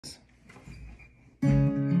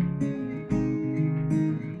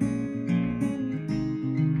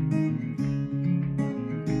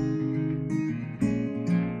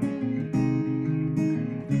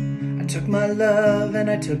my love and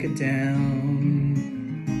I took it down.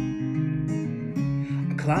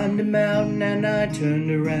 I climbed a mountain and I turned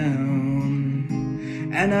around,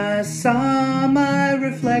 and I saw my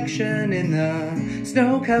reflection in the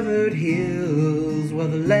snow-covered hills. Well,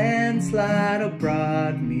 the landslide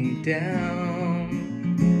brought me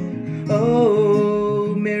down.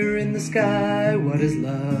 Oh, mirror in the sky, what is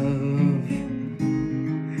love?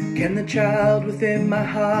 Can the child within my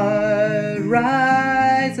heart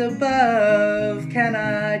rise above? Can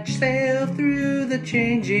I sail through the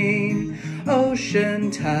changing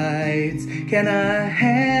ocean tides? Can I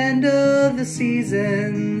handle the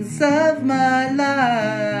seasons of my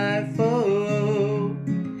life? Oh,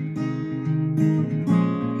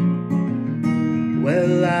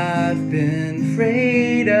 well, I've been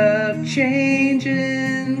afraid of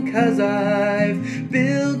changing, 'cause I've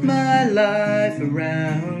built my life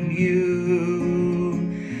around you.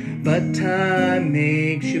 But time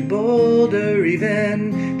makes you bolder,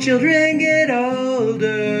 even children get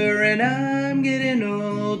older, and I'm getting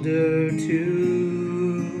older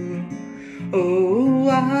too. Oh,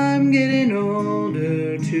 I'm getting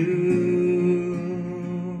older too.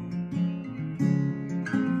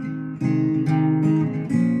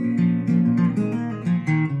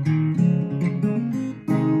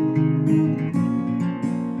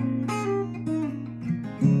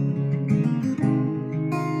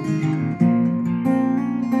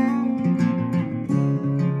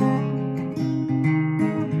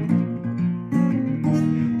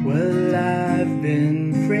 I've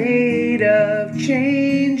been afraid of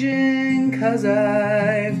changing, 'cause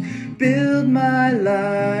I've built my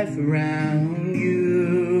life around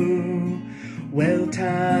you. Well,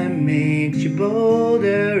 time makes you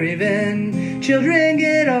bolder, even children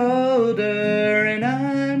get older, and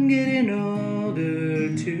I'm getting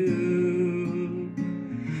older too.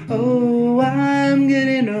 Oh, I'm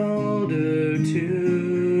getting older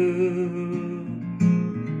too.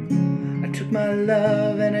 I took my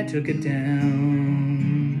love and I took it down.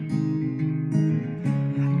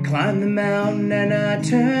 I climbed the mountain and I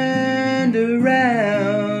turned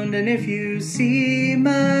around, and if you see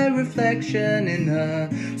my reflection in the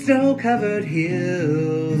snow-covered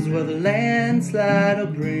hills, well, the landslide'll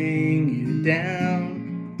bring you down.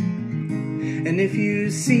 And if you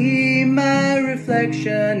see my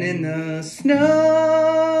reflection in the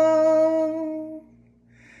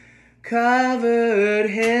snow-covered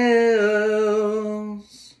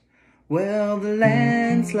hills, well, the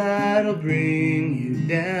landslide'll bring you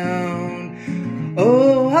down.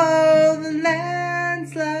 Oh,